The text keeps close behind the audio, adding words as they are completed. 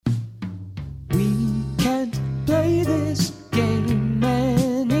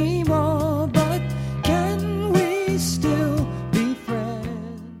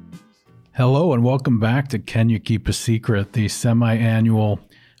welcome back to Can You Keep a Secret, the semi-annual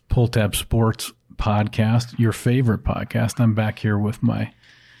Pull Tab Sports podcast, your favorite podcast. I'm back here with my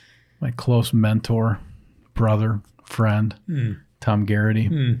close mentor, brother, friend, Tom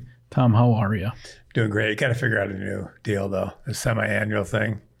Garrity. Tom, how are you? Doing great. Got to figure out a new deal, though, a semi-annual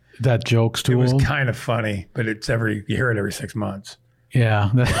thing. That joke's too old? It was kind of funny, but you hear it every 6 months. Yeah,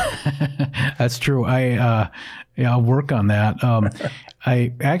 that's true. I'll work on that.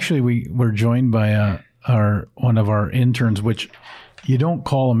 We were joined by one of our interns, which you don't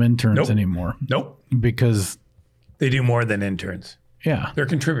call them interns anymore. Nope. Because they do more than interns. Yeah. They're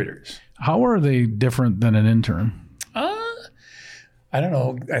contributors. How are they different than an intern? I don't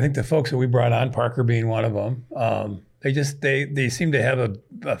know. I think the folks that we brought on, Parker being one of them, they seem to have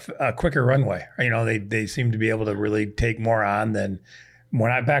a quicker runway. You know, they seem to be able to really take more on than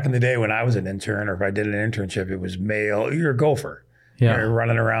back in the day when I was an intern, or if I did an internship, it was male. You're a gopher. Yeah. You're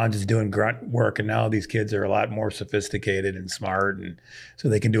running around just doing grunt work, and now these kids are a lot more sophisticated and smart, and so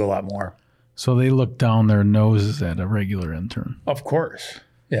they can do a lot more. So they look down their noses at a regular intern. Of course.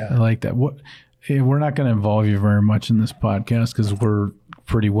 Yeah. I like that. We're not going to involve you very much in this podcast because we're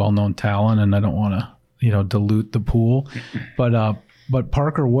pretty well-known talent, and I don't want to, dilute the pool. But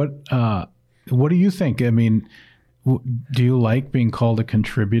Parker, what do you think? I mean, do you like being called a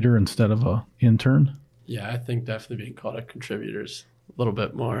contributor instead of a intern? Yeah, I think definitely being called a contributor is a little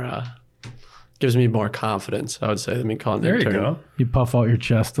bit more, gives me more confidence, I would say, than being called an intern. There you go. You puff out your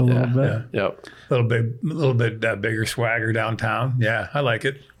chest a little bit. Yeah. Yep. A little bit bigger swagger downtown. Yeah, I like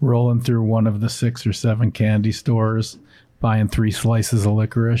it. Rolling through one of the 6 or 7 candy stores, buying 3 slices of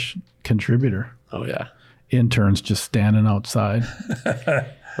licorice. Contributor. Oh, yeah. Interns just standing outside.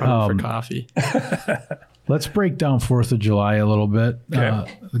 Running for coffee. Let's break down 4th of July a little bit.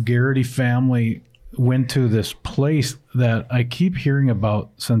 Okay. The Garrity family went to this place that I keep hearing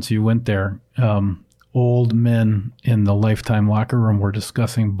about since you went there. Old men in the Lifetime locker room were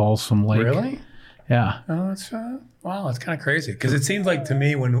discussing Balsam Lake. Really? Yeah. Oh, that's wow. That's kind of crazy because it seems like to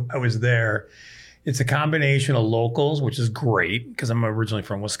me when I was there, it's a combination of locals, which is great because I'm originally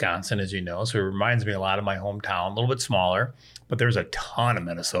from Wisconsin, as you know. So it reminds me a lot of my hometown, a little bit smaller, but there's a ton of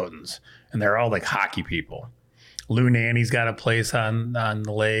Minnesotans and they're all like hockey people. Lou Nanny's got a place on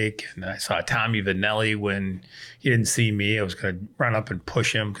the lake. And I saw Tommy Vanelli when he didn't see me. I was going to run up and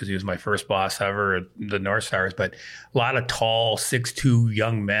push him because he was my first boss ever at the North Stars. But a lot of tall, 6'2"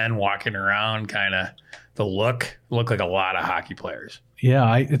 young men walking around, kind of the look like a lot of hockey players.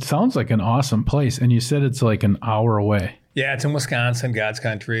 Yeah, it sounds like an awesome place. And you said it's like an hour away. Yeah, it's in Wisconsin, God's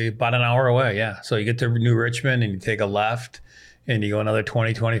country, about an hour away. Yeah. So you get to New Richmond and you take a left and you go another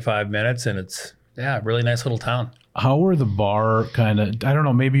 20, 25 minutes and it's, a really nice little town. How were the bar kind of, I don't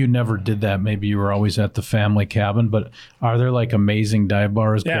know, maybe you never did that. Maybe you were always at the family cabin, but are there like amazing dive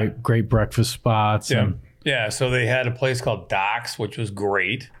bars, great breakfast spots? Yeah. So they had a place called Docks, which was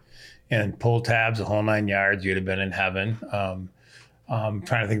great. And pull tabs, the whole 9 yards, you'd have been in heaven. I'm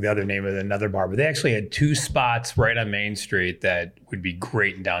trying to think the other name of another bar, but they actually had 2 spots right on Main Street that would be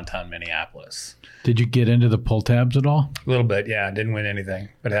great in downtown Minneapolis. Did you get into the pull tabs at all? A little bit, yeah. Didn't win anything,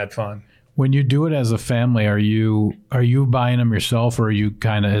 but had fun. When you do it as a family, are you buying them yourself, or are you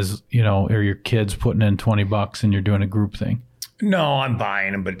kind of are your kids putting in $20 and you're doing a group thing? No, I'm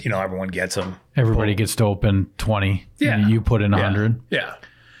buying them, but everyone gets them. Everybody gets to open 20. Yeah. And you put in 100. Yeah.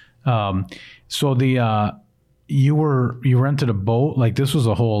 So you rented a boat, like this was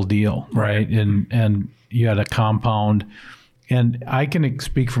a whole deal, right? And you had a compound. And I can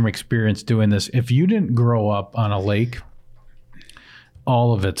speak from experience doing this. If you didn't grow up on a lake,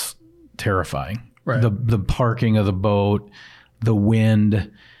 all of it's terrifying. Right. The parking of the boat, the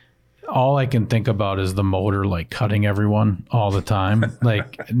wind. All I can think about is the motor like cutting everyone all the time.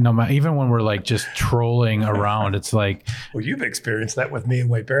 Like no matter, even when we're like just trolling around, it's like. Well, you've experienced that with me in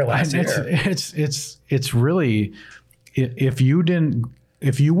White Bear last year. It's really, if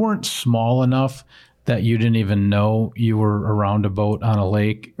you weren't small enough that you didn't even know you were around a boat on a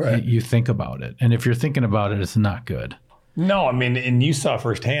lake, you think about it. And if you're thinking about it, it's not good. No, I mean, and you saw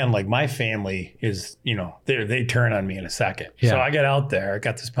firsthand, like my family is, they turn on me in a second. Yeah. So I get out there, I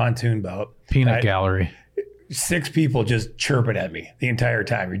got this pontoon boat. Peanut gallery. 6 people just chirping at me the entire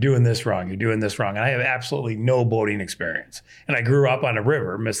time. You're doing this wrong. You're doing this wrong. And I have absolutely no boating experience. And I grew up on a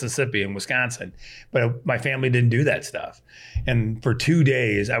river, Mississippi and Wisconsin, but my family didn't do that stuff. And for 2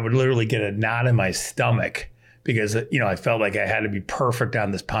 days, I would literally get a knot in my stomach because, I felt like I had to be perfect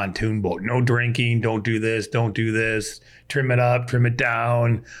on this pontoon boat. No drinking, don't do this, trim it up, trim it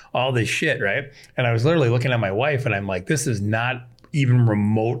down, all this shit, right? And I was literally looking at my wife and I'm like, this is not even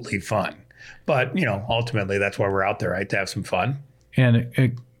remotely fun. But, ultimately that's why we're out there, right? To have some fun.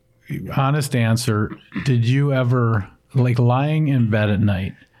 And honest answer, did you ever, like lying in bed at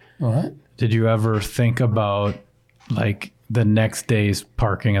night, What? did you ever think about like the next day's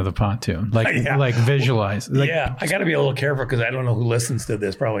parking of the pontoon? Like, Yeah. like visualize. Like, Yeah, I got to be a little careful because I don't know who listens to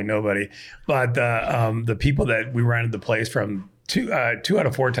this. Probably nobody. But the people that we rented the place from, two out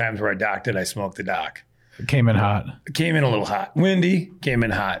of 4 times where I docked it, I smoked the dock. Came in hot. It came in a little hot. Windy, came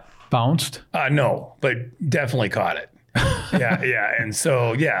in hot. Bounced. No, but definitely caught it. Yeah. And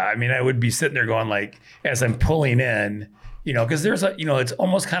so, I mean, I would be sitting there going like, as I'm pulling in, because there's it's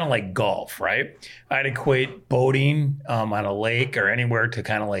almost kind of like golf, right? I'd equate boating on a lake or anywhere to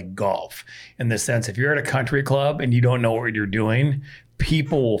kind of like golf in the sense, if you're at a country club and you don't know what you're doing,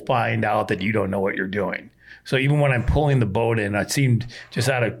 people will find out that you don't know what you're doing. So even when I'm pulling the boat in, it seemed just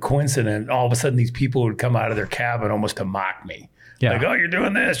out of coincidence, all of a sudden these people would come out of their cabin almost to mock me. Yeah. Like, oh, you're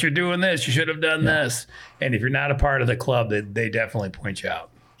doing this, you should have done this. And if you're not a part of the club, they definitely point you out.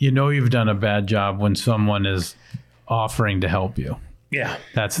 You've done a bad job when someone is offering to help you. Yeah.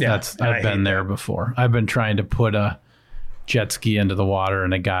 That's I've been there before. I've been trying to put a jet ski into the water,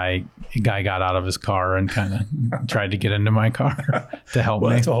 and a guy got out of his car and kind of tried to get into my car to help me.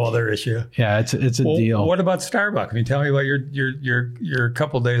 That's a whole other issue. Yeah, it's a deal. What about Starbuck? I mean, tell me about your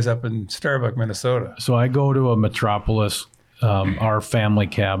couple days up in Starbuck, Minnesota. So I go to a Metropolis, our family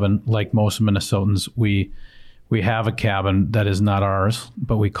cabin. Like most Minnesotans, we have a cabin that is not ours,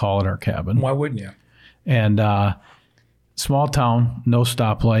 but we call it our cabin. Why wouldn't you? And small town, no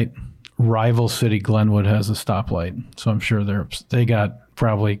stoplight. Rival city Glenwood has a stoplight, so I'm sure they got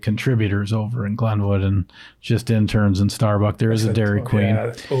probably contributors over in Glenwood and just interns in Starbucks. There is a Dairy Queen.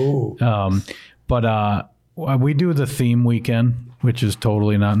 Yeah. Oh. But we do the theme weekend, which is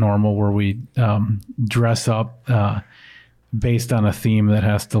totally not normal, where we dress up based on a theme that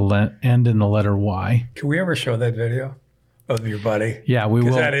has to end in the letter Y. Can we ever show that video of your buddy? Yeah, we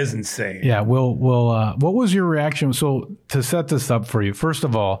will. That is insane. Yeah, we'll. What was your reaction? So to set this up for you, first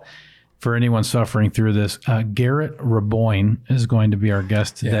of all, for anyone suffering through this, Garrett Raboyne is going to be our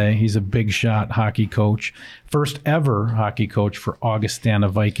guest today. Yeah. He's a big shot hockey coach, first ever hockey coach for Augustana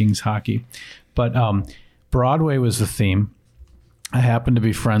Vikings hockey. But Broadway was the theme. I happened to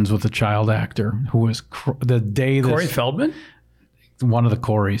be friends with a child actor who was the day this, Corey Feldman? One of the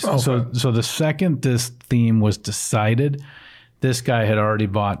Coreys. Okay. So the second this theme was decided, this guy had already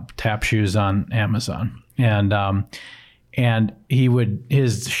bought tap shoes on Amazon. And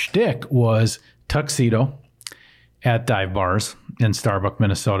his shtick was tuxedo at dive bars in Starbuck,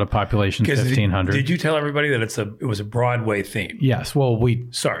 Minnesota, population 1,500. Did you tell everybody that it was a Broadway theme? Yes. Well, we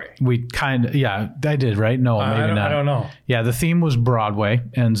kind of, I did, right? No, maybe not. I don't know. Yeah, the theme was Broadway,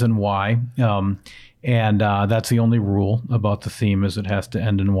 ends in Y. And that's the only rule about the theme is it has to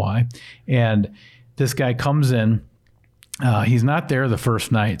end in Y. And this guy comes in. He's not there the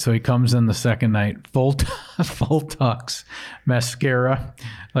first night, so he comes in the second night, full tux, mascara,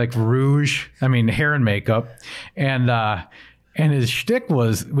 like rouge, hair and makeup, and his shtick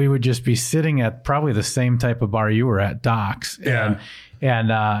was we would just be sitting at probably the same type of bar you were at, Doc's, and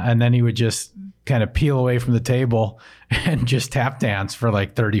then he would just kind of peel away from the table and just tap dance for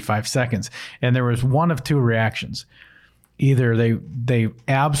like 35 seconds, and there was one of two reactions. Either they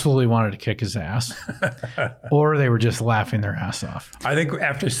absolutely wanted to kick his ass, or they were just laughing their ass off. I think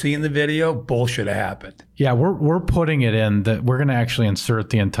after seeing the video, both should have happened. Yeah, we're putting it in. That we're going to actually insert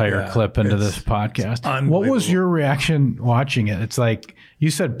the entire clip into this podcast. What was your reaction watching it? It's like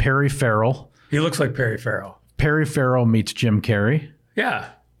you said, Perry Farrell. He looks like Perry Farrell. Perry Farrell meets Jim Carrey. Yeah.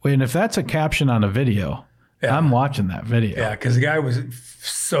 And if that's a caption on a video, I'm watching that video. Yeah, because the guy was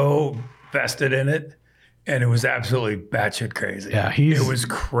so vested in it. And it was absolutely batshit crazy. Yeah, it was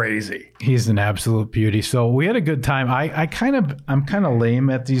crazy. He's an absolute beauty. So we had a good time. I'm kind of lame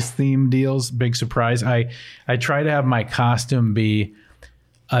at these theme deals. Big surprise. I try to have my costume be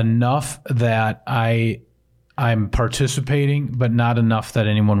enough that I'm participating, but not enough that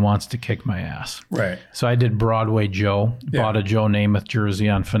anyone wants to kick my ass. Right. So I did Broadway Joe. Bought a Joe Namath jersey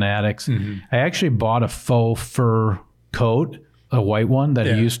on Fanatics. Mm-hmm. I actually bought a faux fur coat, a white one that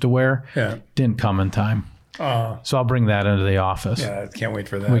he used to wear. Yeah. Didn't come in time. So I'll bring that into the office. Yeah, I can't wait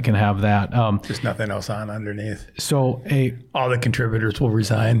for that. We can have that. Just nothing else on underneath. So all the contributors will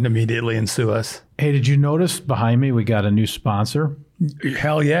resign immediately and sue us. Hey, did you notice behind me we got a new sponsor?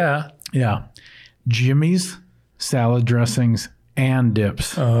 Hell yeah. Yeah. Jimmy's salad dressings and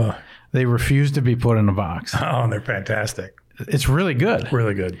dips. They refuse to be put in a box. Oh, they're fantastic. It's really good.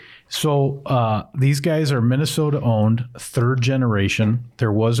 Really good. So these guys are Minnesota owned, third generation.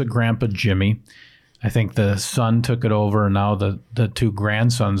 There was a Grandpa Jimmy. I think the son took it over, and now the two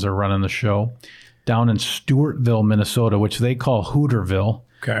grandsons are running the show down in Stewartville, Minnesota, which they call Hooterville.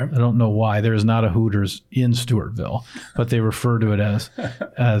 Okay. I don't know why. There is not a Hooters in Stewartville, but they refer to it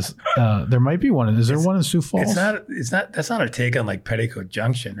as there might be one. Is there one in Sioux Falls? That's not a take on like Petticoat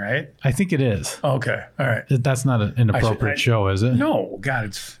Junction, right? I think it is. Okay. All right. That's not an inappropriate show, is it? No,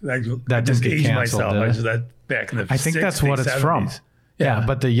 God, That just didn't get aged canceled, myself. did it? I was that back in the I think 60s, that's what it's 70s. from. Yeah,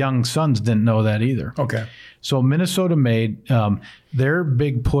 but the young sons didn't know that either. Okay. So Minnesota made their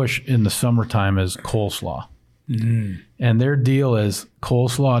big push in the summertime is coleslaw. And their deal is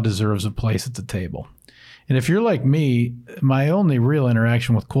coleslaw deserves a place at the table. And if you're like me, my only real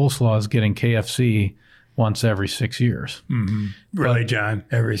interaction with coleslaw is getting KFC once every 6 years. Really, John?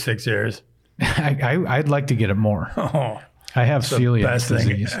 Every 6 years? I'd like to get it more. Oh, I have celiac best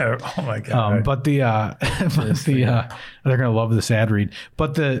disease. thing ever. Oh my God. But they're gonna love this ad read.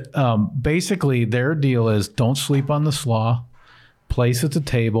 But basically their deal is don't sleep on the slaw, place at the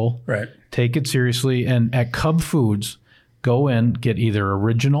table, Right. take it seriously. And at Cub Foods, go in, get either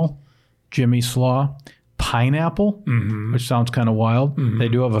original Jimmy Slaw, pineapple, which sounds kind of wild. They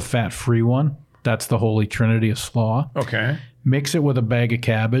do have a fat-free one. That's the holy trinity of slaw. Okay. Mix it with a bag of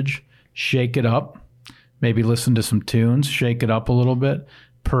cabbage, shake it up, maybe listen to some tunes, shake it up a little bit.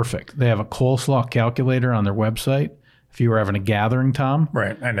 Perfect. They have a coleslaw calculator on their website. If you were having a gathering, Tom.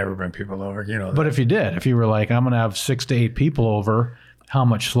 Right. I never bring people over. You know that. But if you did, if you were like, I'm going to have 6 to 8 people over, how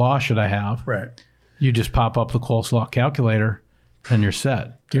much slaw should I have? Right. You just pop up the coleslaw calculator and you're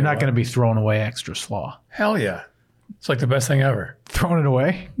set. You're not going to be throwing away extra slaw. Hell yeah. It's like the best thing ever. Throwing it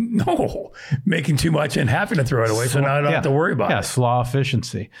away? No. Making too much and having to throw it away, so now I don't have to worry about it. Slaw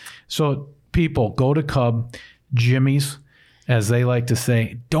efficiency. So people, go to Cub, Jimmy's, as they like to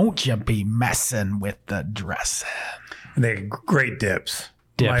say, don't you be messing with the dressing. And they have great dips.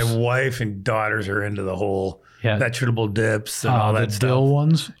 My wife and daughters are into the whole vegetable dips and all that the stuff. dill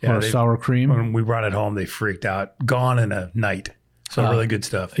ones or they- sour cream. When we brought it home, they freaked out. Gone in a night. So really good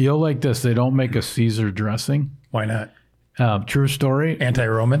stuff. You'll like this. They don't make a Caesar dressing. Why not? True story.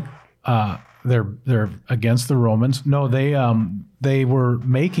 Anti-Roman? They're against the Romans. No, they were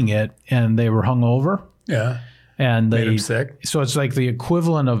making it and they were hungover. Yeah. And Made them sick? So it's like the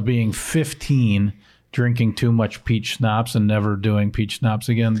equivalent of being 15, drinking too much peach schnapps and never doing peach schnapps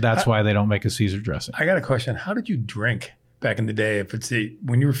again. That's why they don't make a Caesar dressing. I got a question. How did you drink back in the day? If it's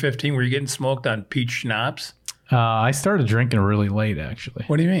when you were 15, were you getting smoked on peach schnapps? I started drinking really late, actually.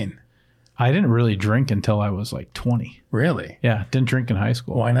 What do you mean? I didn't really drink until I was like 20. Really? Yeah, didn't drink in high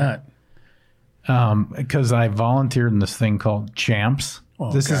school. Why not? Because I volunteered in this thing called Champs.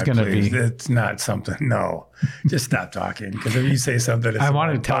 Oh, this is going to be. It's not something. No, just stop talking. Because if you say something, it's I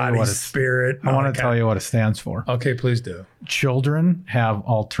want to tell you what spirit. I want to tell you what it stands for. Okay, please do. Children have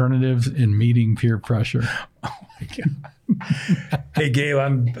alternatives in meeting peer pressure. Oh my God. Hey, Gabe,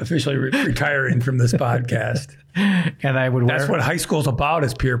 I'm officially retiring from this podcast. And I would wear. That's what high school's about: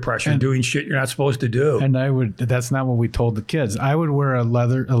 is peer pressure, doing shit you're not supposed to do. And I would. That's not what we told the kids. I would wear a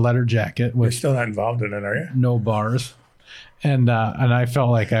leather jacket You're with still not involved in it, are you? no bars. And I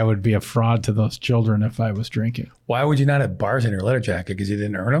felt like I would be a fraud to those children if I was drinking. Why would you not have bars in your letter jacket? Because you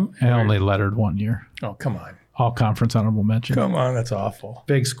didn't earn them? I only lettered 1 year. Oh, come on. All conference honorable mention. Come on, that's awful.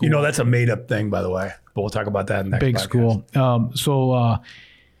 Big school. You know, that's a made-up thing, by the way. But we'll talk about that in the next Big podcast. school.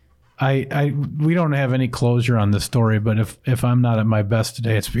 We don't have any closure on this story, but if I'm not at my best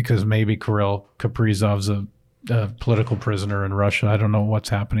today, it's because maybe Kirill Kaprizov's a political prisoner in Russia. I don't know what's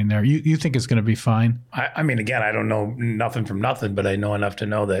happening there. You think it's going to be fine? I mean, again, I don't know nothing from nothing, but I know enough to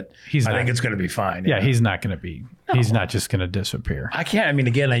know that I think it's going to be fine. Yeah, he's not going to be. No. He's not just going to disappear. I can't. I mean,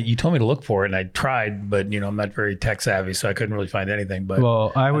 again, you told me to look for it, and I tried, but I'm not very tech savvy, so I couldn't really find anything. But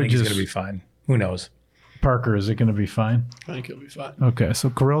I would think just it's going to be fine. Who knows? Parker, is it going to be fine? I think it'll be fine. Okay,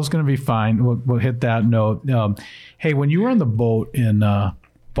 so Kirill's going to be fine. We'll hit that note. Hey, when you were on the boat in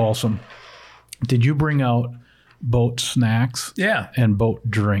Balsam, did you bring out boat snacks? Yeah. And boat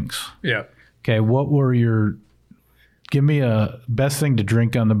drinks? Yeah. Okay, what were give me a best thing to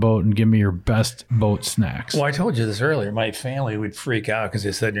drink on the boat and give me your best boat snacks. Well, I told you this earlier. My family would freak out because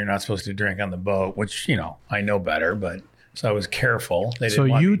they said you're not supposed to drink on the boat, which, I know better, but so I was careful. They didn't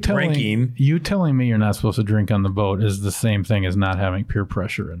want me drinking. You telling me you're not supposed to drink on the boat is the same thing as not having peer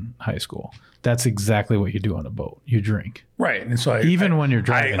pressure in high school. That's exactly what you do on a boat. You drink. Right. And so when you're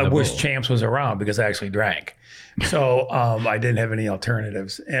driving I the wish boat. Champs was around because I actually drank. So I didn't have any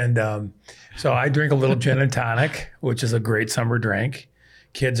alternatives. And so I drink a little gin and tonic, which is a great summer drink.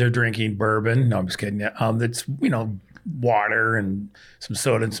 Kids are drinking bourbon. No, I'm just kidding. That's, water and some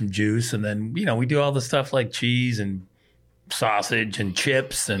soda and some juice. And then, we do all the stuff like cheese and sausage and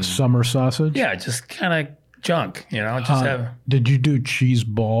chips and summer sausage. Yeah, just kind of junk, just have. Did you do cheese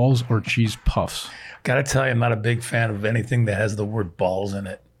balls or cheese puffs? Gotta tell you, I'm not a big fan of anything that has the word balls in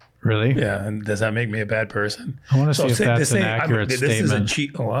it. Really? Yeah, and does that make me a bad person? I want to see if that's an accurate this statement. is a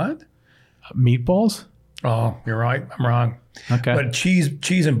cheat. What? Meatballs? Oh, you're right. I'm wrong. Okay. But cheese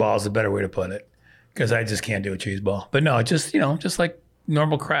and balls is a better way to put it, because I just can't do a cheese ball. But no, just like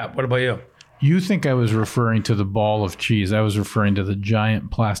normal crap. What about you? You think I was referring to the ball of cheese. I was referring to the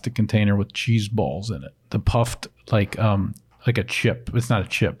giant plastic container with cheese balls in it. The puffed like a chip. It's not a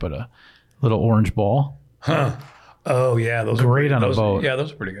chip, but a little orange ball. Huh. Oh, yeah. Those Great are on a boat. Yeah,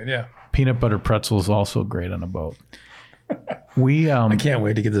 those are pretty good. Yeah. Peanut butter pretzel is also great on a boat. We I can't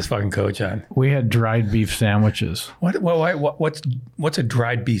wait to get this fucking coach on. we had dried beef sandwiches. What's a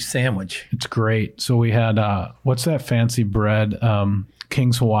dried beef sandwich? It's great. So we had what's that fancy bread?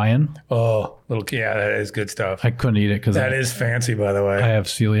 King's Hawaiian. Oh, that is good stuff. I couldn't eat it because That is fancy, by the I way. have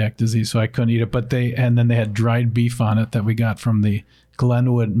celiac disease, so I couldn't eat it. But then they had dried beef on it that we got from the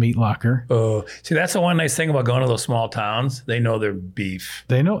Glenwood Meat Locker. Oh, see, that's the one nice thing about going to those small towns. They know their beef.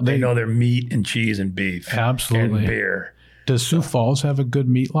 They know They know their meat and cheese and beef. Absolutely. And beer. Does Sioux Falls have a good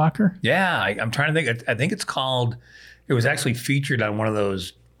meat locker? Yeah, I'm trying to think. I think it's called. It was actually featured on one of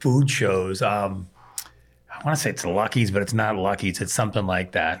those food shows. I want to say it's Lucky's, but it's not Lucky's. It's something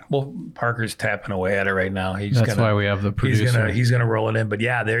like that. Well, Parker's tapping away at it right now. That's why we have the producer. He's gonna roll it in. But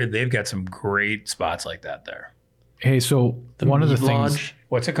yeah, they've got some great spots like that there. Hey, so one of the Meat things. Lodge?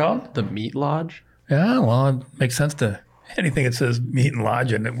 What's it called? The Meat Lodge? Yeah, well, it makes sense to anything that says meat and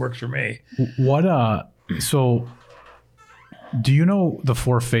lodge, and it works for me. What so do you know the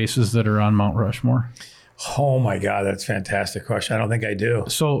four faces that are on Mount Rushmore? Oh my God, that's a fantastic question. I don't think I do.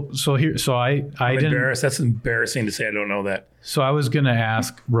 So I I'm didn't. embarrassed. That's embarrassing to say I don't know that. So I was gonna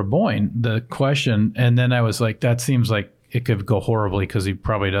ask Raboyne the question, and then I was like, that seems like it could go horribly because he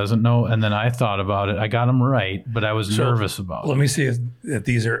probably doesn't know. And then I thought about it. I got him right, but I was nervous about Let it. me see if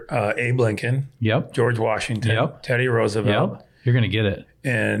these are Abe Lincoln, Yep. George Washington, Yep. Teddy Roosevelt, Yep. You're gonna get it.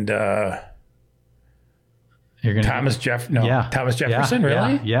 and You're gonna Thomas Jefferson. Yeah.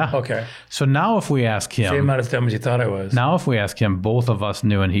 Really? Yeah. Okay. So now if we ask him, I'm not as dumb as you thought I was. now if we ask him, both of us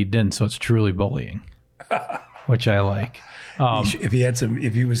knew and he didn't. So it's truly bullying, which I like.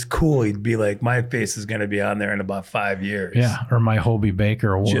 If he was cool, he'd be like, my face is going to be on there in about 5 years. Yeah. Or my Hobie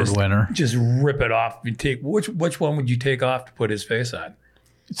Baker Award winner. Just rip it off. You take which one would you take off to put his face on?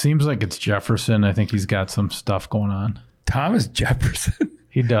 It seems like it's Jefferson. I think he's got some stuff going on. Thomas Jefferson.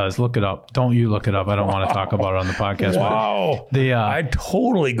 He does. Look it up. Don't you look it up. I don't want to talk about it on the podcast. Wow. But the I'd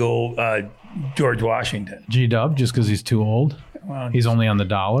totally go George Washington. G-Dub, just because he's too old. Well, He's only on the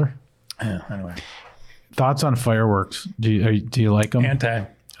dollar. yeah, anyway. Thoughts on fireworks? Do you like them? Anti. I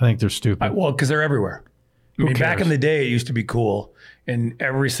think they're stupid. Well, because they're everywhere. I mean, back cares? in the day, it used to be cool. And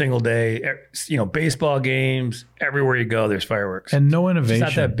every single day, baseball games, everywhere you go, there's fireworks. And no It's innovation.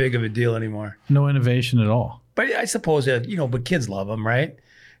 not that big of a deal anymore. No innovation at all. But I suppose that, but kids love them, right?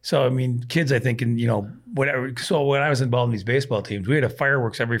 So, I mean, kids, I think, whatever. So when I was involved in these baseball teams, we had a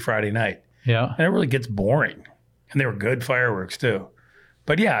fireworks every Friday night. Yeah. And it really gets boring. And they were good fireworks, too.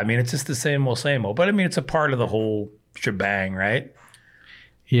 But yeah, I mean, it's just the same old, same old. But I mean, it's a part of the whole shebang, right?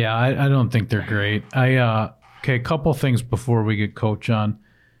 Yeah, I don't think they're great. Okay, a couple things before we get Coach on.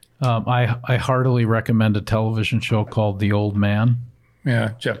 I heartily recommend a television show called The Old Man.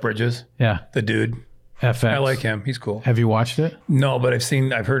 Yeah, Jeff Bridges, Yeah, the dude. FX. I like him. He's cool. Have you watched it? No, but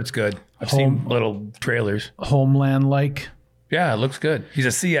I've heard it's good. I've seen little trailers. Homeland like. Yeah, it looks good. He's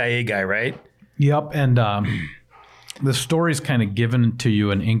a CIA guy, right? Yep, and the story's kind of given to you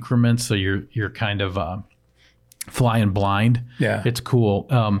in increments, so you're kind of flying blind. Yeah. It's cool.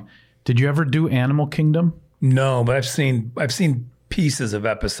 Did you ever do Animal Kingdom? No, but I've seen pieces of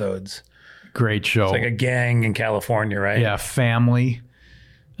episodes. Great show. It's like a gang in California, right? Yeah, family.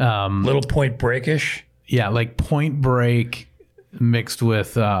 Little Point Break-ish. Yeah, like Point Break mixed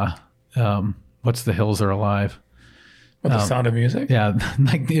with what's The Hills Are Alive. With the Sound of Music. Yeah,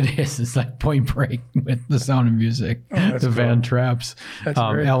 like it is. It's like Point Break with The Sound of Music. that's The Van cool. Traps. That's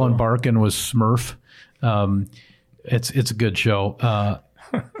very Alan cool. Barkin was Smurf. It's a good show.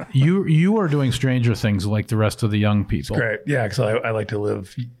 You are doing Stranger Things like the rest of the young people. Great. Yeah, because I like to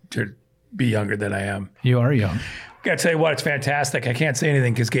be younger than I am. You are young. Gotta tell you what, it's fantastic. I can't say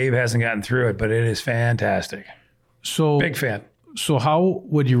anything because Gabe hasn't gotten through it, but it is fantastic. So Big fan. So how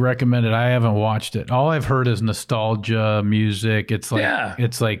would you recommend it? I haven't watched it. All I've heard is nostalgia, music. It's like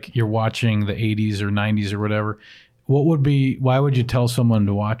It's like you're watching the 80s or 90s or whatever. Why would you tell someone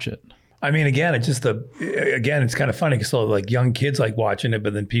to watch it? I mean, again, it's kind of funny because like young kids like watching it,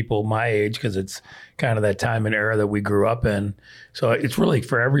 but then people my age, because it's kind of that time and era that we grew up in. So it's really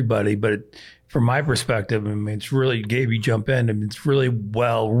for everybody. But from my perspective, I mean, it's really, Gabe, you jump in. I mean, it's really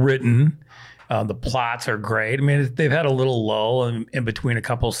well written. The plots are great. I mean, they've had a little lull in between a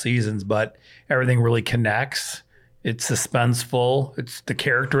couple seasons, but everything really connects. It's suspenseful. The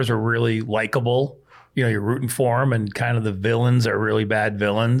characters are really likable. You know, you're rooting for them, and kind of the villains are really bad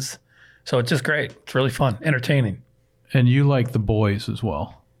villains. So it's just great. It's really fun, entertaining. And you like The Boys as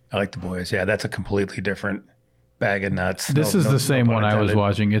well. I like The Boys. Yeah, that's a completely different bag of nuts. This is the same one I was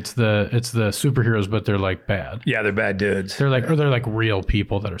watching. It's the superheroes, but they're like bad. Yeah, they're bad dudes. They're like real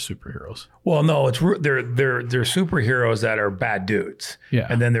people that are superheroes. Well, no, they're superheroes that are bad dudes. Yeah,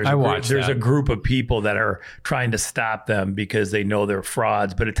 and then there's a group of people that are trying to stop them because they know they're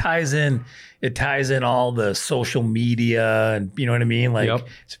frauds. But it ties in all the social media, and you know what I mean. Like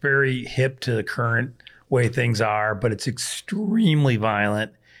It's very hip to the current way things are, but it's extremely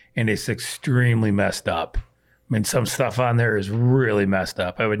violent and it's extremely messed up. I mean, some stuff on there is really messed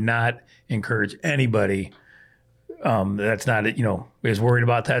up. I would not encourage anybody that's not, you know, is worried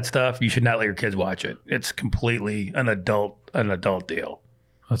about that stuff. You should not let your kids watch it. It's completely an adult deal.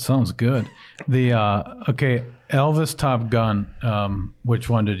 That sounds good. The Elvis, Top Gun. Which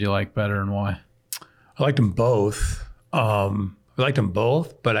one did you like better and why? I liked them both.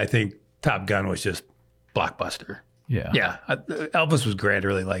 But I think Top Gun was just blockbuster. Yeah. Elvis was great. I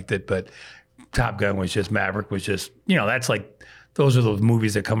really liked it, but Top Gun was just, Maverick was just, you know, that's like, those are those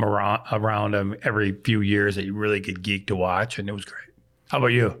movies that come around them every few years that you really get geeked to watch, and it was great. How about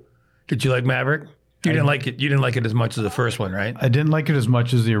you? Did you like Maverick? You didn't like it. You didn't like it as much as the first one, right? I didn't like it as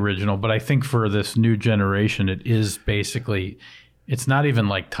much as the original, but I think for this new generation, it is basically, it's not even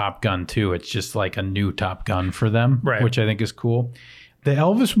like Top Gun 2. It's just like a new Top Gun for them, right, which I think is cool. The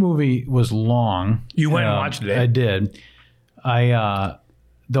Elvis movie was long. You went and watched it. I did.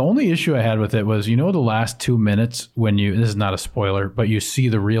 The only issue I had with it was, you know, the last 2 minutes when this is not a spoiler, but you see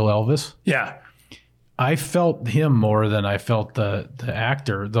the real Elvis. Yeah. I felt him more than I felt the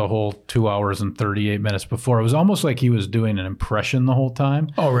actor the whole 2 hours and 38 minutes before. It was almost like he was doing an impression the whole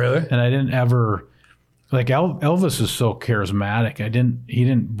time. Oh, really? And I didn't ever, like, Elvis is so charismatic. He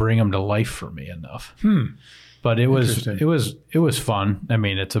didn't bring him to life for me enough. But it was fun. I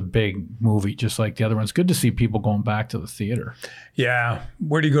mean, it's a big movie, just like the other ones. Good to see people going back to the theater. Yeah.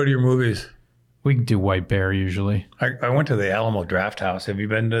 Where do you go to your movies? We do White Bear usually. I went to the Alamo Drafthouse. Have you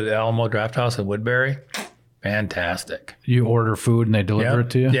been to the Alamo Drafthouse in Woodbury? Fantastic. You order food and they deliver it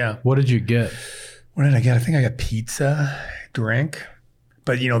to you? Yeah. What did you get? What did I get? I think I got pizza, drink.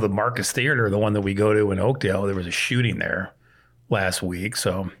 But, you know, the Marcus Theater, the one that we go to in Oakdale, there was a shooting there last week.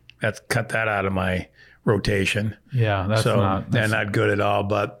 So that's cut that out of my rotation. Yeah, that's not good at all.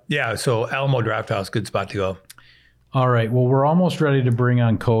 But yeah, so Alamo Drafthouse, good spot to go. All right. Well, we're almost ready to bring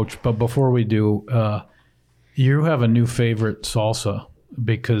on Coach, but before we do, you have a new favorite salsa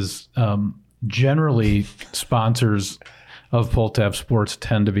because generally sponsors of Pull Tab Sports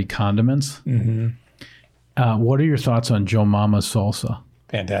tend to be condiments. Mm-hmm. What are your thoughts on Joe Mama's salsa?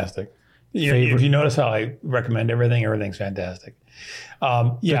 Fantastic. If you notice how I recommend everything's fantastic.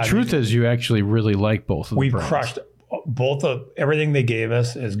 The truth is you actually really like both of them. We've crushed both of everything they gave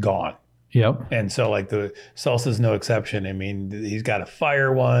us is gone. Yep. And so like the salsa's no exception. I mean, he's got a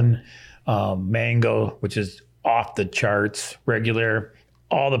fire one, mango, which is off the charts, regular.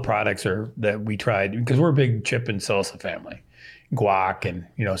 All the products that we tried because we're a big chip and salsa family, guac. And,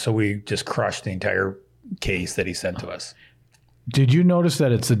 you know, so we just crushed the entire case that he sent to us. Did you notice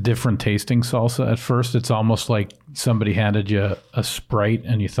that it's a different tasting salsa at first? It's almost like somebody handed you a Sprite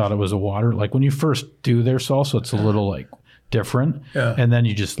and you thought it was a water. Like when you first do their salsa, it's a little like different. Yeah. And then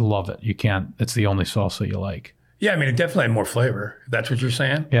you just love it. It's the only salsa you like. Yeah, I mean, it definitely had more flavor. If that's what you're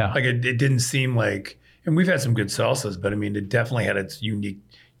saying. Yeah. Like it didn't seem like, and we've had some good salsas, but I mean, it definitely had its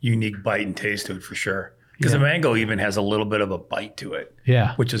unique bite and taste to it for sure. Because the mango even has a little bit of a bite to it.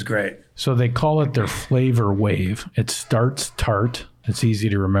 Yeah. Which is great. So they call it their flavor wave. It starts tart. It's easy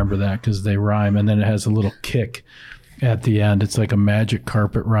to remember that because they rhyme. And then it has a little kick at the end. It's like a magic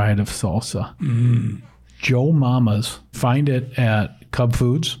carpet ride of salsa. Mm. Joe Mama's. Find it at Cub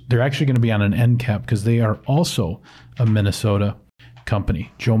Foods. They're actually going to be on an end cap because they are also a Minnesota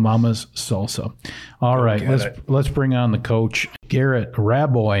company. Joe Mama's Salsa. All right, let's bring on the coach, Garrett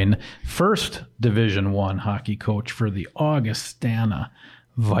Raboin, first Division I hockey coach for the Augustana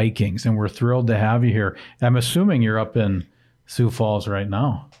Vikings, and we're thrilled to have you here. I'm assuming you're up in Sioux Falls right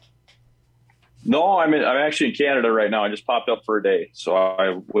now. No, I'm actually in Canada right now. I just popped up for a day, so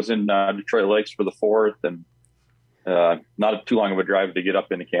I was in Detroit Lakes for the 4th, and not too long of a drive to get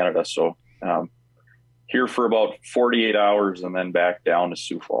up into Canada. So. Here for about 48 hours and then back down to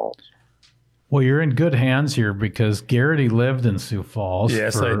Sioux Falls. Well, you're in good hands here because Garrity lived in Sioux Falls.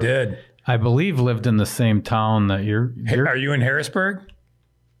 Yes, I did. I believe lived in the same town that you're Are you in Harrisburg?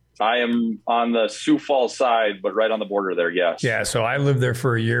 I am on the Sioux Falls side, but right on the border there, yes. Yeah, so I lived there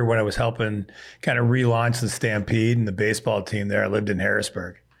for a year when I was helping kind of relaunch the Stampede and the baseball team there. I lived in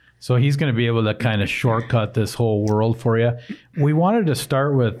Harrisburg. So he's going to be able to kind of shortcut this whole world for you. We wanted to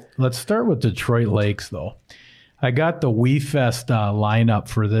let's start with Detroit Lakes, though. I got the WeFest lineup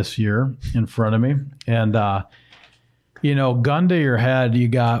for this year in front of me. And, gun to your head, you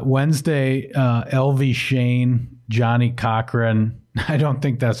got Wednesday, LV Shane, Johnny Cochran. I don't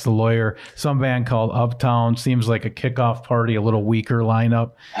think that's the lawyer. Some band called Uptown. Seems like a kickoff party, a little weaker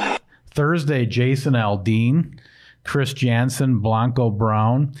lineup. Thursday, Jason Aldean, Chris Jansen, Blanco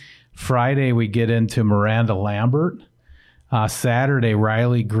Brown. Friday, we get into Miranda Lambert. Saturday,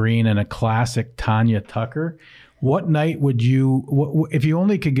 Riley Green and a classic Tanya Tucker. What night would you, if you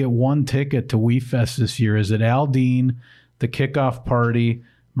only could get one ticket to WeFest this year, is it Aldean, the kickoff party,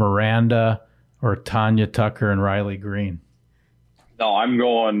 Miranda, or Tanya Tucker and Riley Green? No, I'm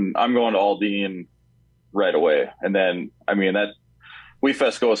going to Aldean right away. And then, that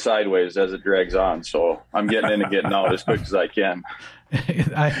WeFest goes sideways as it drags on. So I'm getting in and getting out as quick as I can.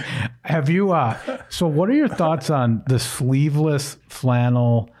 So what are your thoughts on the sleeveless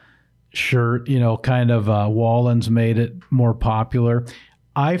flannel shirt? Wallen's made it more popular.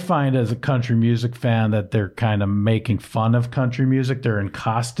 I find as a country music fan that they're kind of making fun of country music. They're in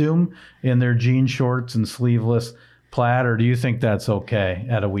costume in their jean shorts and sleeveless plaid, or do you think that's okay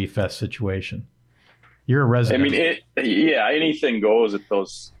at a WeFest situation? You're a resident. Anything goes at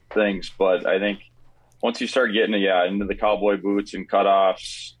those things, but I think once you start getting into the cowboy boots and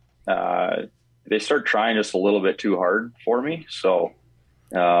cutoffs, they start trying just a little bit too hard for me. So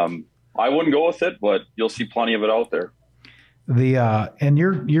I wouldn't go with it, but you'll see plenty of it out there. And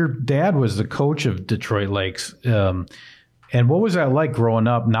your dad was the coach of Detroit Lakes. And what was that like growing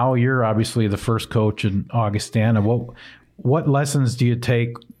up? Now you're obviously the first coach in Augustana. What lessons do you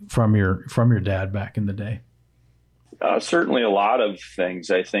take from your dad back in the day? Certainly a lot of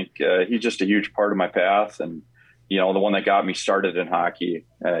things. I think he's just a huge part of my path, and the one that got me started in hockey.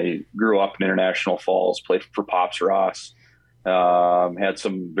 He grew up in International Falls, played for Pops Ross, had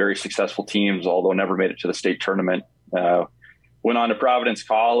some very successful teams, although never made it to the state tournament. Went on to Providence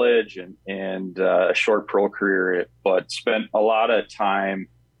College and a short pro career, but spent a lot of time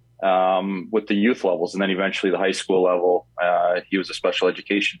with the youth levels and then eventually the high school level. He was a special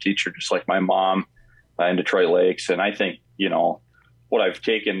education teacher, just like my mom, in Detroit Lakes. And I think, what I've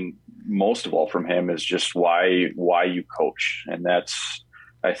taken most of all from him is just why you coach. And that's,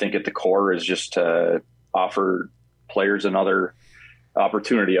 I think at the core is just to offer players another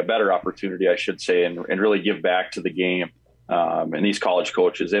opportunity, a better opportunity, I should say, and really give back to the game. And these college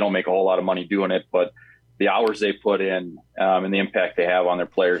coaches, they don't make a whole lot of money doing it, but the hours they put in and the impact they have on their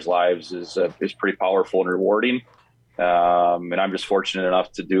players' lives is pretty powerful and rewarding. And I'm just fortunate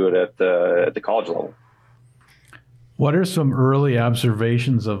enough to do it at the college level. What are some early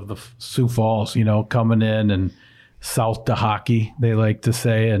observations of the Sioux Falls, coming in and south to hockey, they like to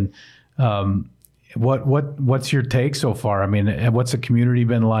say, and what's your take so far? What's the community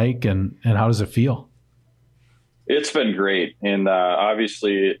been like, and how does it feel? It's been great. And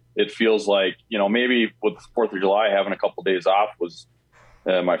obviously it feels like, maybe with the 4th of July, having a couple of days off was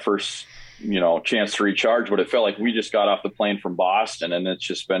my first, chance to recharge, but it felt like we just got off the plane from Boston and it's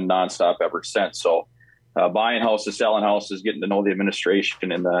just been nonstop ever since. So buying houses, selling houses, getting to know the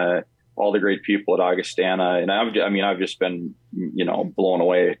administration and all the great people at Augustana. And I've just been, blown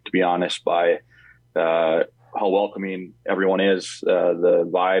away, to be honest, by how welcoming everyone is, the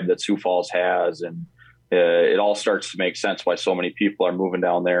vibe that Sioux Falls has, and it all starts to make sense why so many people are moving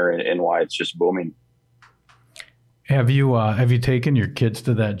down there and why it's just booming. Have you taken your kids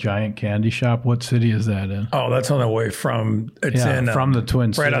to that giant candy shop? What city is that in? Oh, that's on the way from the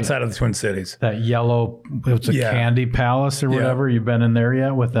Twin Cities. Right outside of the Twin Cities. That yellow, it's a Candy Palace or whatever. You been in there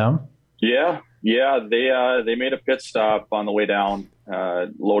yet with them? Yeah. They made a pit stop on the way down,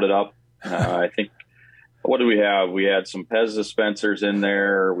 loaded up. I think, what do we have? We had some Pez dispensers in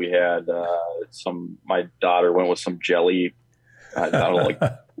there. We had my daughter went with some jelly, I don't know, like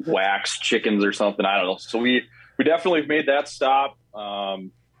wax chickens or something. I don't know. So we definitely made that stop,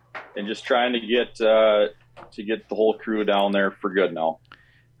 and just trying to get the whole crew down there for good now.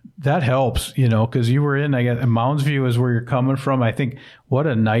 That helps, because you were in, I guess, Mounds View is where you're coming from. I think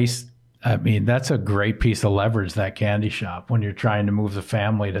that's a great piece of leverage, that candy shop, when you're trying to move the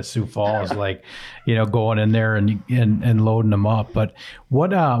family to Sioux Falls, going in there and loading them up. But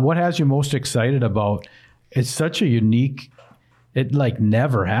what has you most excited about? It's such a unique, it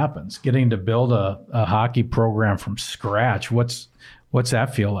never happens, getting to build a hockey program from scratch. What's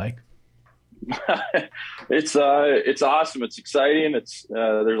that feel like? It's awesome. It's exciting. There's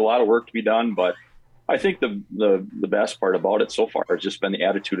a lot of work to be done, but I think the best part about it so far has just been the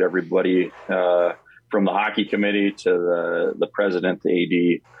attitude of everybody, from the hockey committee to the president, the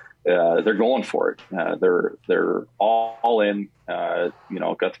AD. They're going for it. They're all in.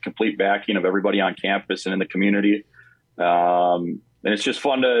 Got the complete backing of everybody on campus and in the community, and it's just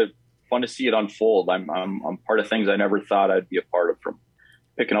fun to see it unfold. I'm part of things I never thought I'd be a part of, from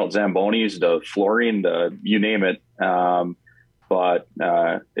picking out Zambonis to flooring to you name it. But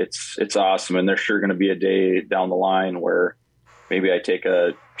it's awesome, and there's sure going to be a day down the line where maybe I take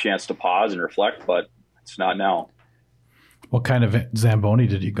a chance to pause and reflect, but it's not now. What kind of Zamboni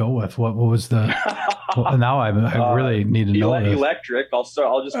did you go with? What was the? Well, now I really need to know this. Electric.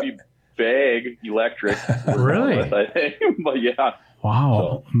 I'll just be vague. Electric. Really? I think. But yeah.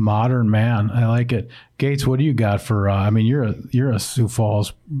 Wow, so. Modern man. I like it. Gates, what do you got for? You're a Sioux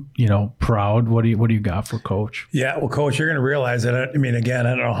Falls, proud. What do you got for Coach? Yeah, well, Coach, you're going to realize that. Again, I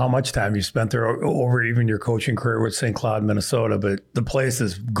don't know how much time you spent there over even your coaching career with St. Cloud, Minnesota, but the place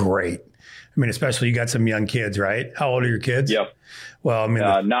is great. Especially you got some young kids, right? How old are your kids? Yep. Well,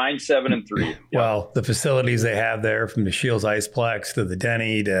 9, 7, and 3. Yep. Well, the facilities they have there, from the Shields Iceplex to the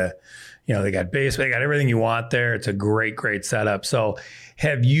Denny to, they got baseball, they got everything you want there. It's a great, great setup. So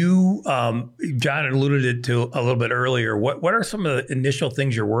have you, John alluded to a little bit earlier, what are some of the initial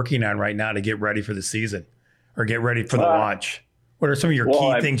things you're working on right now to get ready for the season or get ready for the launch? What are some of your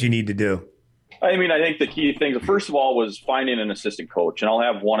key things you need to do? I think the key thing, first of all, was finding an assistant coach. And I'll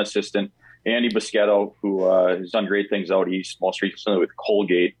have one assistant, Andy Boschetto, who has done great things out east, most recently with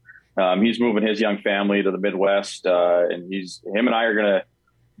Colgate. He's moving his young family to the Midwest, and him and I are going to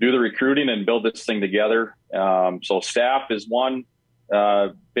do the recruiting and build this thing together. So staff is one,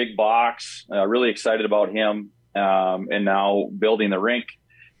 big box, really excited about him, and now building the rink,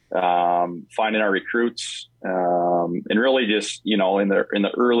 finding our recruits, and really just, in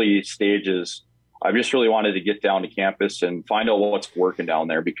the early stages, I just really wanted to get down to campus and find out what's working down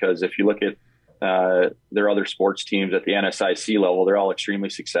there. Because if you look at their other sports teams at the NSIC level, they're all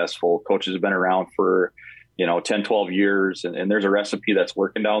extremely successful. Coaches have been around for, 10, 12 years, and there's a recipe that's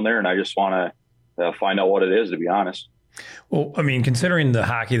working down there. And I just want to find out what it is, to be honest. Well, considering the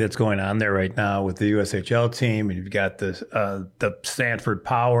hockey that's going on there right now with the USHL team, and you've got the Stanford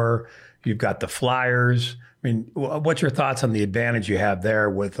Power, you've got the Flyers. What's your thoughts on the advantage you have there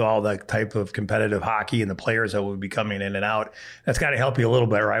with all that type of competitive hockey and the players that will be coming in and out? That's got to help you a little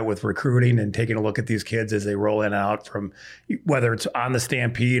bit, right, with recruiting and taking a look at these kids as they roll in and out, from whether it's on the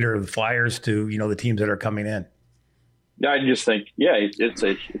Stampede or the Flyers to, the teams that are coming in. Yeah, I just think,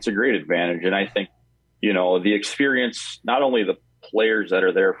 it's a great advantage. And I think, the experience, not only the players that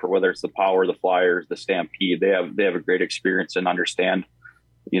are there for whether it's the Power, the Flyers, the Stampede, they have a great experience and understand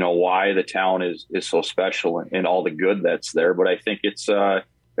why the town is so special and all the good that's there. But I think it's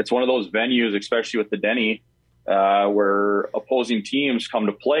one of those venues, especially with the Denny, where opposing teams come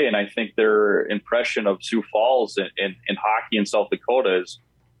to play. And I think their impression of Sioux Falls and hockey in South Dakota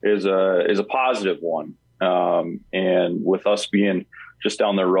is a positive one. And with us being just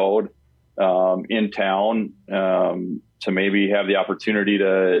down the road, in town, to maybe have the opportunity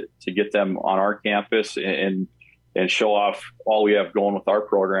to get them on our campus and show off all we have going with our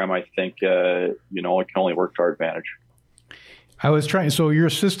program, I think, it can only work to our advantage. So your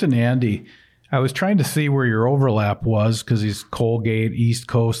assistant, Andy, I was trying to see where your overlap was, because he's Colgate, East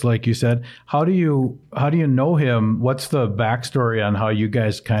Coast, like you said. How do you know him? What's the backstory on how you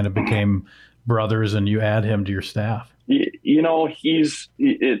guys kind of became brothers and you add him to your staff?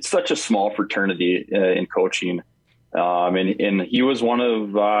 It's such a small fraternity in coaching. And he was one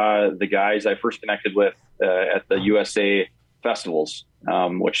of the guys I first connected with at the USA festivals,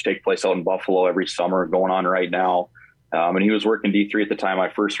 which take place out in Buffalo every summer, going on right now. And he was working D3 at the time I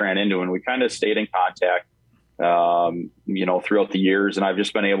first ran into him, and we kind of stayed in contact, throughout the years. And I've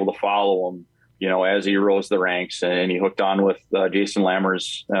just been able to follow him, as he rose the ranks, and he hooked on with Jason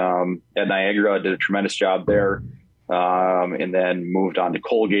Lammers at Niagara, did a tremendous job there. And then moved on to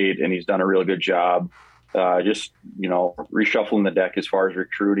Colgate, and he's done a really good job. Just, reshuffling the deck as far as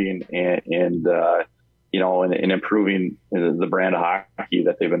recruiting and improving the brand of hockey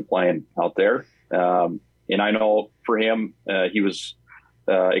that they've been playing out there. And I know for him, he was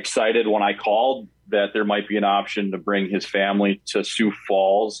excited when I called that there might be an option to bring his family to Sioux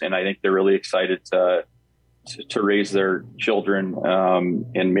Falls. And I think they're really excited to raise their children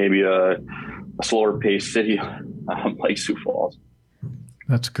in maybe a slower paced city like Sioux Falls.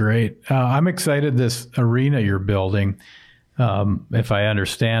 That's great. I'm excited this arena you're building, if I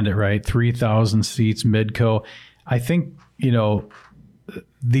understand it right, 3,000 seats, Midco. I think,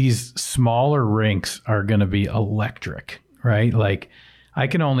 these smaller rinks are going to be electric, right? Like, I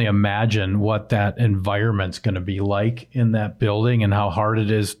can only imagine what that environment's going to be like in that building and how hard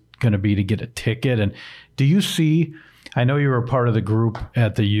it is going to be to get a ticket. And do you see, I know you were part of the group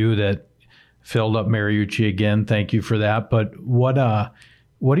at the U that filled up Mariucci again. Thank you for that. But what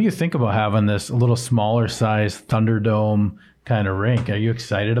do you think about having this a little smaller size Thunderdome kind of rink? Are you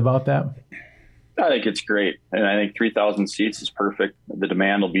excited about that? I think it's great. And I think 3,000 seats is perfect. The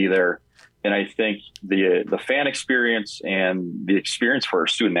demand will be there. And I think the fan experience and the experience for our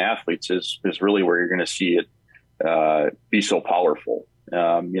student athletes is really where you're going to see it be so powerful.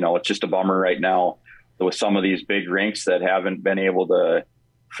 It's just a bummer right now with some of these big rinks that haven't been able to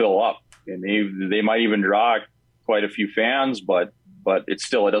fill up. And they might even draw quite a few fans, but it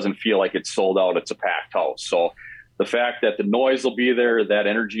doesn't feel like it's sold out. It's a packed house. So the fact that the noise will be there, that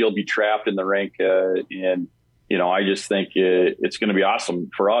energy will be trapped in the rink, and I just think it's going to be awesome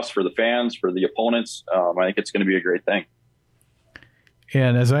for us, for the fans, for the opponents. I think it's going to be a great thing.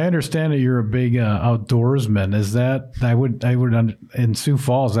 And as I understand it, you're a big outdoorsman. Is that I would in Sioux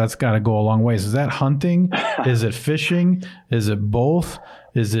Falls? That's got to go a long ways. Is that hunting? Is it fishing? Is it both?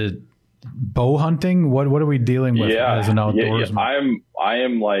 Is it bow hunting? What are we dealing with as an outdoorsman? Yeah. I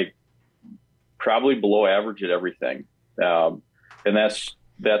am like probably below average at everything, and that's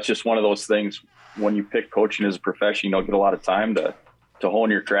just one of those things. When you pick coaching as a profession, you don't get a lot of time to hone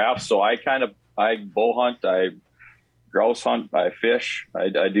your craft. So I bow hunt, I grouse hunt, I fish,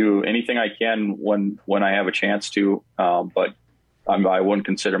 I do anything I can when I have a chance to. But I wouldn't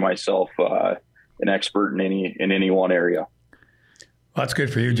consider myself an expert in any one area. Well, that's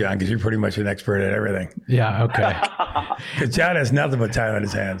good for you, John, because you're pretty much an expert at everything. Yeah, okay. Because John has nothing but time on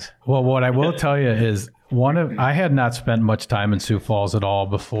his hands. Well, what I will tell you is I had not spent much time in Sioux Falls at all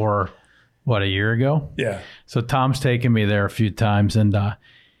before, a year ago? Yeah. So Tom's taken me there a few times, and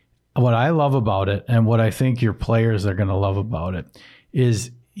what I love about it, and what I think your players are going to love about it,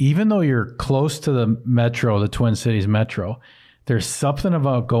 is even though you're close to the metro, the Twin Cities metro, there's something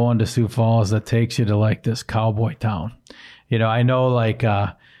about going to Sioux Falls that takes you to like this cowboy town. I know like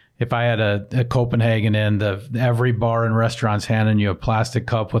if I had a Copenhagen Inn, every bar and restaurant's handing you a plastic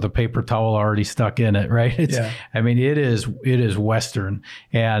cup with a paper towel already stuck in it, right? I mean, it is Western,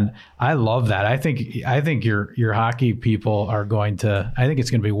 and I love that. I think your hockey people are going to. I think it's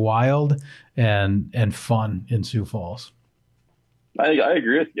going to be wild and fun in Sioux Falls. I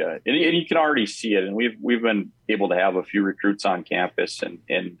agree with you, and you can already see it. And we've been able to have a few recruits on campus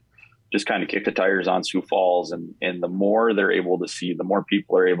and just kind of kick the tires on Sioux Falls. And the more they're able to see, the more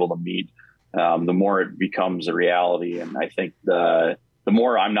people are able to meet, the more it becomes a reality. And I think the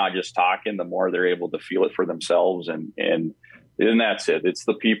more I'm not just talking, the more they're able to feel it for themselves. And that's it. It's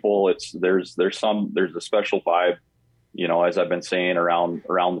the people. There's a special vibe, as I've been saying around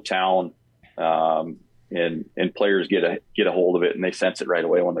the town, and players get a hold of it, and they sense it right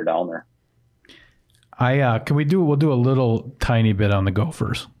away when they're down there. We'll do a little tiny bit on the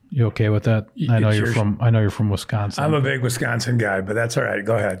Gophers. You okay with that? I know you're from Wisconsin. I'm a big Wisconsin guy, but that's all right.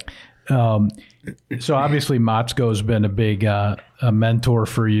 Go ahead. So obviously Motzko's been a big a mentor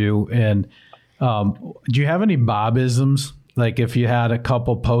for you. And do you have any Bobisms? Like if you had a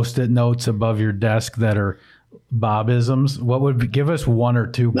couple Post-it notes above your desk that are Bobisms, give us one or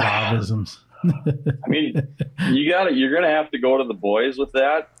two Bobisms? I mean, you're going to have to go to the boys with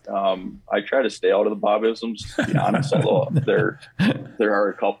that. I try to stay out of the Bobisms, to be honest, although there are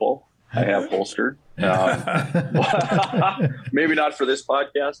a couple I have holstered. Maybe not for this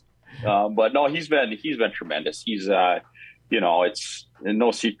podcast. But no, he's been tremendous. He's, it's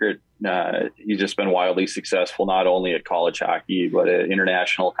no secret. He's just been wildly successful, not only at college hockey, but at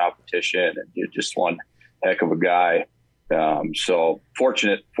international competition. And he's just one heck of a guy. So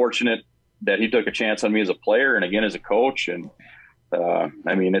fortunate that he took a chance on me as a player and again as a coach. And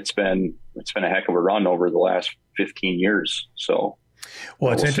it's been a heck of a run over the last 15 years. So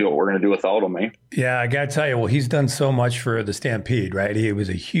we'll see what we're going to do without him, eh? Yeah, I got to tell you, well, he's done so much for the Stampede, right? He was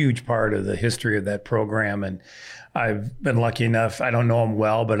a huge part of the history of that program. And I've been lucky enough, I don't know him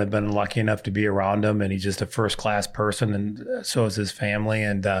well, but I've been lucky enough to be around him. And he's just a first-class person, and so is his family.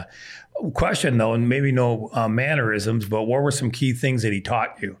 And question, though, and maybe no mannerisms, but what were some key things that he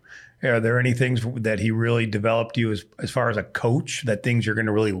taught you? Are there any things that he really developed you as far as a coach, that things you're going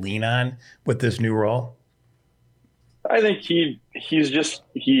to really lean on with this new role? I think he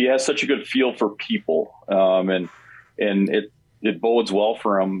has such a good feel for people, and it bodes well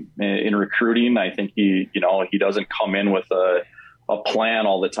for him in recruiting. I think he doesn't come in with a plan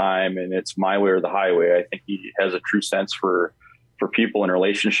all the time, and it's my way or the highway. I think he has a true sense for people and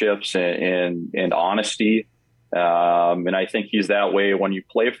relationships and honesty. And I think he's that way when you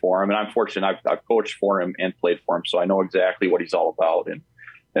play for him. And I'm fortunate I've coached for him and played for him, so I know exactly what he's all about. And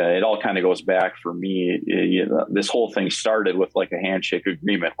it all kind of goes back for me. This whole thing started with like a handshake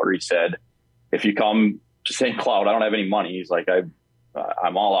agreement where he said, if you come to St. Cloud, I don't have any money. He's like,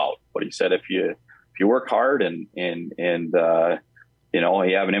 I'm all out. But he said, if you work hard and you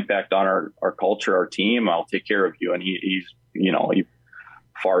have an impact on our culture, our team, I'll take care of you. And he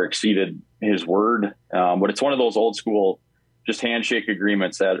far exceeded his word. But it's one of those old school, just handshake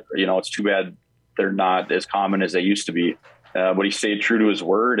agreements that, it's too bad they're not as common as they used to be. But he stayed true to his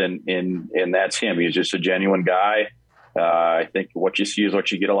word, and that's him. He's just a genuine guy. I think what you see is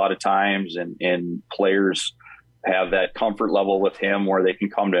what you get a lot of times, and players have that comfort level with him where they can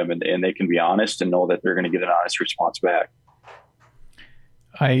come to him and they can be honest and know that they're going to get an honest response back.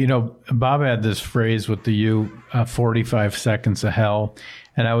 Bob had this phrase with the U, 45 seconds of hell.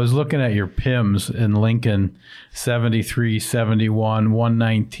 And I was looking at your PIMS in Lincoln, 73, 71,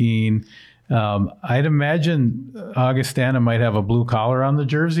 119. I'd imagine Augustana might have a blue collar on the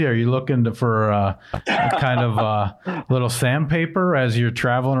jersey. Are you looking for a kind of little sandpaper as you're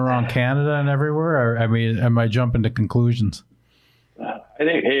traveling around Canada and everywhere? Or, am I jumping to conclusions? I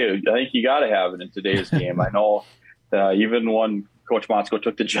think you got to have it in today's game. I know even when Coach Motzko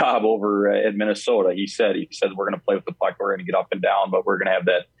took the job over at Minnesota, he said we're going to play with the puck, we're going to get up and down, but we're going to have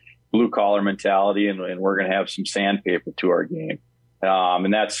that blue collar mentality, and we're going to have some sandpaper to our game.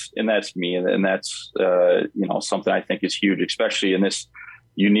 And that's me. And that's, something I think is huge, especially in this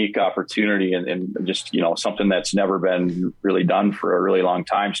unique opportunity and just, something that's never been really done for a really long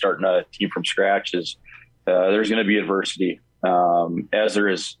time. Starting a team from scratch is, there's going to be adversity, as there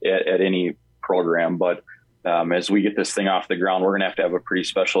is at any program. But, as we get this thing off the ground, we're going to have a pretty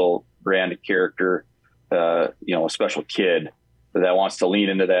special brand of character, a special kid that wants to lean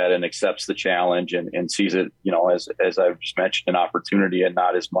into that and accepts the challenge and sees it, as I've just mentioned, an opportunity and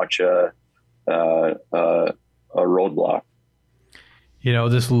not as much a roadblock.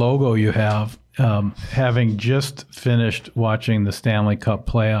 This logo you have, having just finished watching the Stanley Cup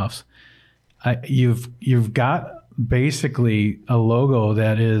playoffs, you've got basically a logo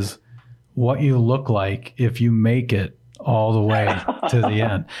that is what you look like if you make it all the way to the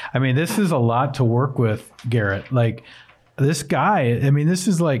end. This is a lot to work with, Garrett. Like, this guy, this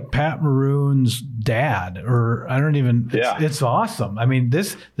is like Pat Maroon's dad, or I don't even, it's awesome.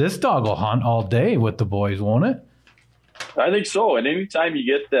 This dog will hunt all day with the boys, won't it? I think so. And anytime you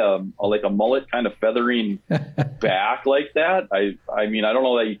get like a mullet kind of feathering back like that, I don't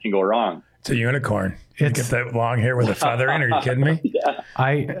know that you can go wrong. It's a unicorn. You get that long hair with a feathering. Are you kidding me? Yeah.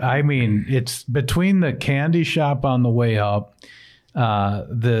 It's between the candy shop on the way up,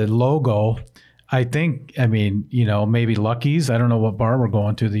 the logo, I think, maybe Lucky's. I don't know what bar we're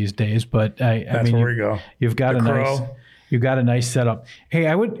going to these days, but that's where we go. You've got a nice setup. Hey,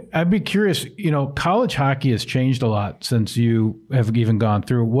 I'd be curious, college hockey has changed a lot since you have even gone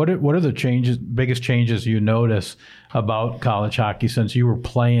through. What are the biggest changes you notice about college hockey since you were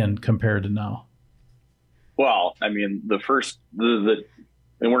playing compared to now? Well, the first, and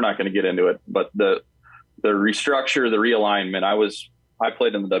we're not going to get into it, but the restructure, the realignment, I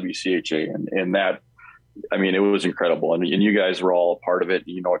played in the WCHA and that, it was incredible. And you guys were all a part of it.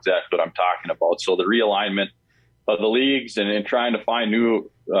 You know exactly what I'm talking about. So the realignment of the leagues and trying to find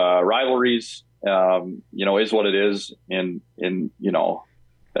new rivalries, is what it is. And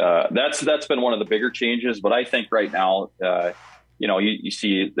that's been one of the bigger changes. But I think right now, you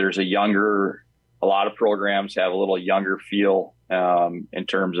see there's a lot of programs have a little younger feel in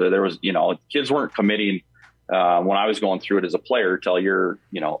terms of there was, kids weren't committing when I was going through it as a player till you're,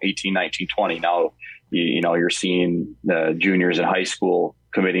 18, 19, 20. Now, you're seeing juniors in high school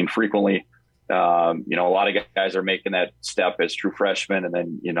committing frequently. A lot of guys are making that step as true freshmen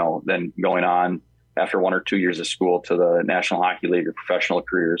and then going on after 1 or 2 years of school to the National Hockey League or professional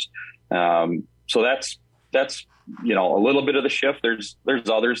careers. So that's a little bit of the shift. There's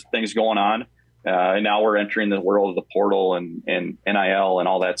other things going on. And now we're entering the world of the portal and NIL and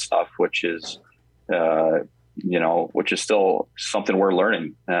all that stuff, which is still something we're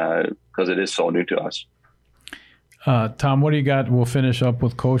learning because it is so new to us. Tom, what do you got? We'll finish up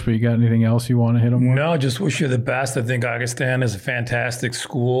with Coach, but you got anything else you want to hit him with? No, just wish you the best. I think Augustana is a fantastic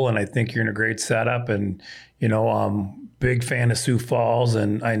school, and I think you're in a great setup. And, big fan of Sioux Falls,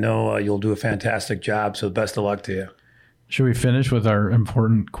 and I know you'll do a fantastic job. So best of luck to you. Should we finish with our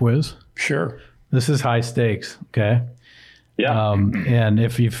important quiz? Sure. This is high stakes, okay? Yeah. And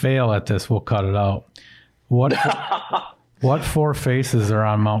if you fail at this, we'll cut it out. What four faces are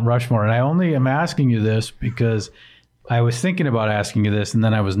on Mount Rushmore? And I only am asking you this because I was thinking about asking you this, and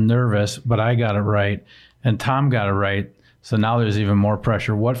then I was nervous, but I got it right. and Tom got it right. So now there's even more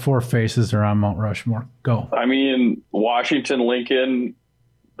pressure. What 4 faces are on Mount Rushmore? Go. I mean, Washington, Lincoln,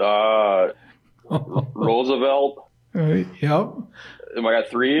 Roosevelt. Yep. Am I got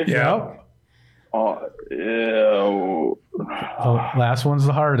 3? Yep. Oh, The last one's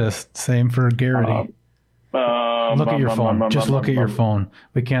the hardest. Same for Garrity. Look at your phone. Just look at your phone.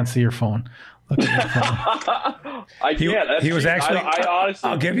 We can't see your phone. Look at your phone. I can't. That's He was actually. I honestly.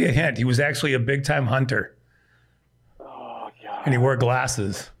 I'll give you a hint. He was actually a big time hunter, Oh, God. and he wore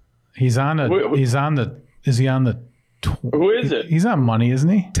glasses. He's on a. Wait. He's on the. Is he on the? Who is it? He's on money, isn't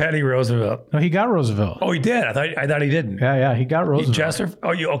he? Teddy Roosevelt. No, he got Roosevelt. Oh, he did. I thought he didn't. Yeah, he got Roosevelt. Jesser.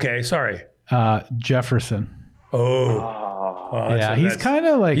 Oh, you okay? Sorry. Jefferson. Oh, well, Yeah, he's kind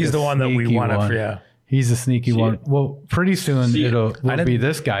of like he's a the one that we sneaky wanted one. for. Yeah. He's a sneaky one. Well, pretty soon See, it'll I be didn't-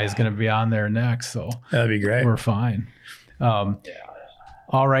 this guy is going to be on there next. So That'd be great. we're fine.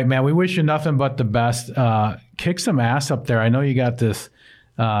 All right, man. We wish you nothing but the best. Kick some ass up there. I know you got this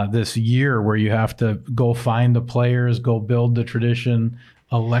this year where you have to go find the players, go build the tradition.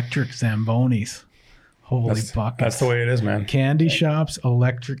 Electric Zambonis. Holy buckets. That's the way it is, man. Candy shops,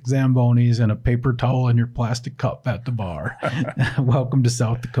 electric Zambonis, and a paper towel in your plastic cup at the bar. Welcome to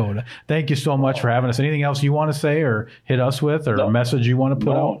South Dakota. Thank you so much for having us. Anything else you want to say or hit us with or a message you want to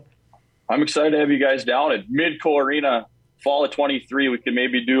put out? I'm excited to have you guys down at Midco Arena, fall of 23. We could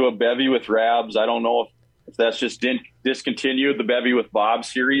maybe do a bevy with Rabs. I don't know if that's just discontinued the bevy with Bob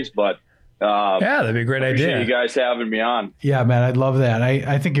series, but Yeah, that'd be a great appreciate idea. you guys having me on. Yeah, man, I'd love that.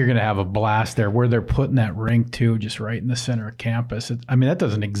 I think you're going to have a blast there where they're putting that rink too, just right in the center of campus. That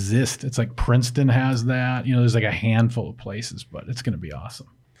doesn't exist. It's like Princeton has that. There's like a handful of places, but it's going to be awesome.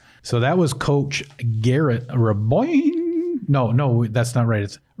 So that was Coach Garrett Raboin. No, that's not right.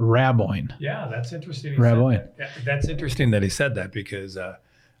 It's Raboin. Yeah, that's interesting. Raboin. That's interesting that he said that because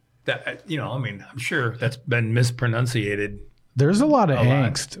I'm sure that's been mispronunciated. There's a lot of A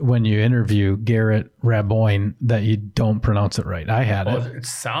lot. angst when you interview Garrett Raboin that you don't pronounce it right. I had Well, it. it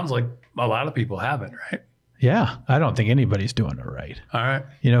sounds like a lot of people haven't, right? Yeah, I don't think anybody's doing it right. All right,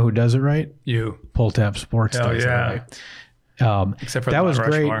 You know who does it right? you. Pull Tab Sports Hell does yeah. it right. Except for That the was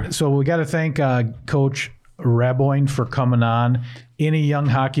Mount great. Rushmore. So we got to thank Coach Raboin for coming on. Any young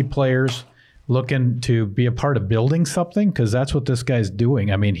hockey players looking to be a part of building something, because that's what this guy's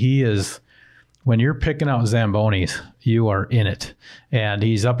doing. I mean, he is, when you're picking out Zambonis, you are in it. And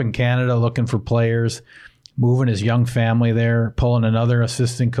he's up in Canada looking for players, moving his young family there, pulling another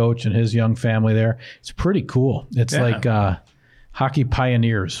assistant coach and his young family there. It's pretty cool. It's Yeah. like hockey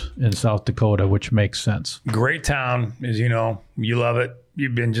pioneers in South Dakota, which makes sense. Great town, as you know. You love it.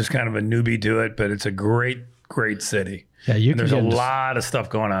 You've been just kind of a newbie to it, but it's a great city. Yeah, you And can there's a get into- lot of stuff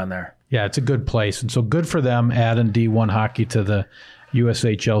going on there. Yeah, it's a good place. And so good for them adding D1 hockey to the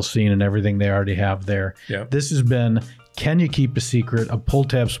USHL scene and everything they already have there. Yep. This has been Can You Keep a Secret, a Pull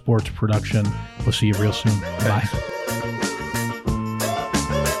Tab Sports production. We'll see you real soon. Bye.